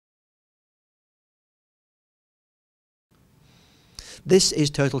This is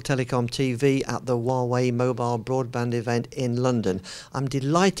Total Telecom TV at the Huawei mobile broadband event in London. I'm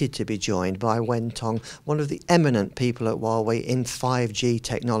delighted to be joined by Wen Tong, one of the eminent people at Huawei in 5G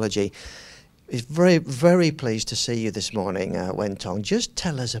technology. It's very pleased to see you this morning, Wen Tong. Just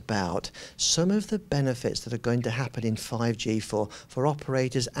tell us about some of the benefits that are going to happen in 5G for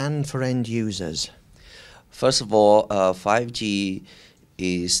operators and for end users. First of all, 5G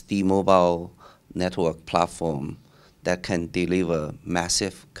is the mobile network platform that can deliver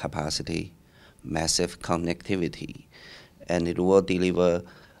massive capacity, massive connectivity, and it will deliver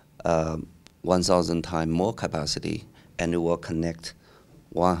 1,000 times more capacity, and it will connect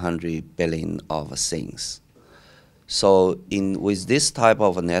 100 billion of things. So with this type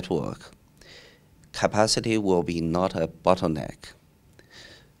of a network, capacity will be not a bottleneck.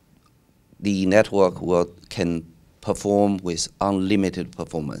 The network can perform with unlimited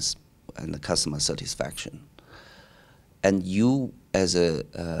performance and customer satisfaction. And you, as an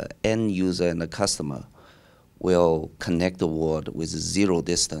end user and a customer, will connect the world with zero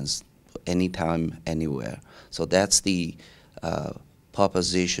distance, anytime, anywhere. So that's the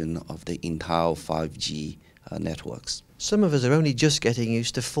proposition of the entire 5G networks. Some of us are only just getting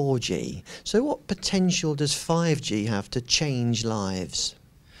used to 4G. So what potential does 5G have to change lives?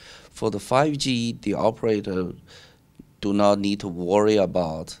 For the 5G, the operator do not need to worry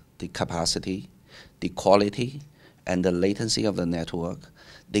about the capacity, the quality, and the latency of the network.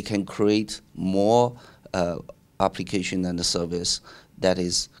 They can create more application and service that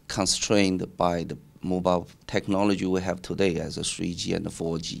is constrained by the mobile technology we have today as a 3G and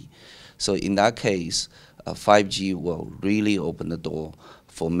 4G. So in that case, 5G will really open the door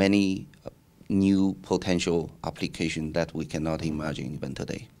for many new potential applications that we cannot imagine even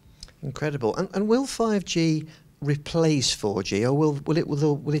today. Incredible. And will 5G replace 4G, or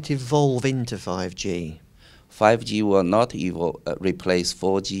will it evolve into 5G? 5G will not replace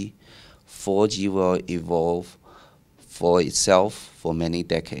 4G. 4G will evolve for itself for many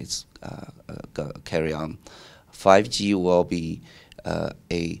decades, carry on. 5G will be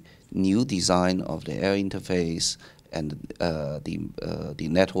a new design of the air interface and the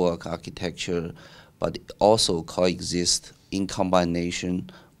network architecture, but also coexist in combination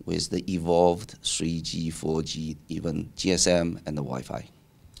with the evolved 3G, 4G, even GSM and the Wi-Fi.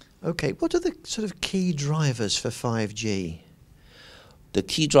 Okay, what are the sort of key drivers for 5G? The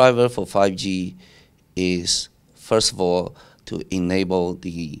key driver for 5G is, first of all, to enable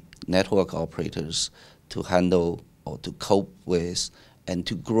the network operators to handle or to cope with and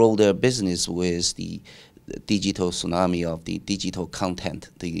to grow their business with the digital tsunami of the digital content,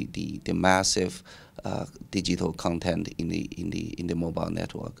 the massive digital content in the mobile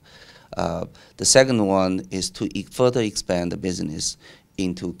network. The second one is to further expand the business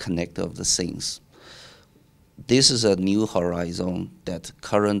into Connect of the Things. This is a new horizon that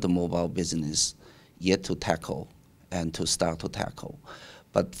current mobile business yet to tackle and to start to tackle.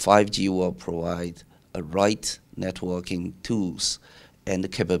 But 5G will provide a right networking tools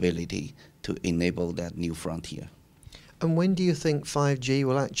and capability to enable that new frontier. And when do you think 5G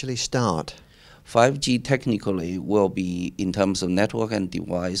will actually start? 5G technically will be, in terms of network and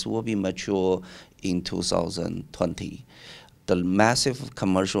device, will be mature in 2020. The massive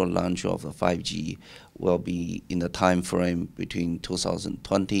commercial launch of the 5G will be in the time frame between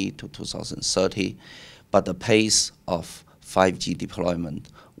 2020 to 2030, but the pace of 5G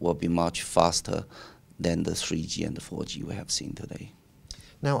deployment will be much faster than the 3G and the 4G we have seen today.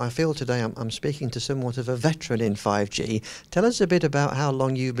 Now, I feel today I'm speaking to somewhat of a veteran in 5G. Tell us a bit about how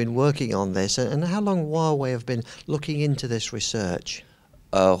long you've been working on this and how long Huawei have been looking into this research.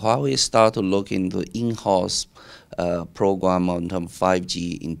 Huawei started to look into in-house program on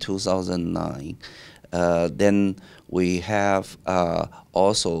 5G in 2009. Then we have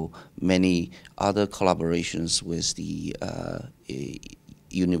also many other collaborations with the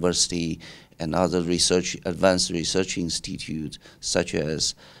university and other advanced research institutes such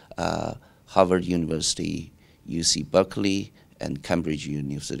as Harvard University, UC Berkeley, and Cambridge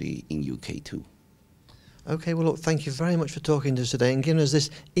University in UK too. Okay, well look, thank you very much for talking to us today and giving us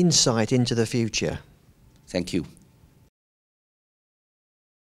this insight into the future. Thank you.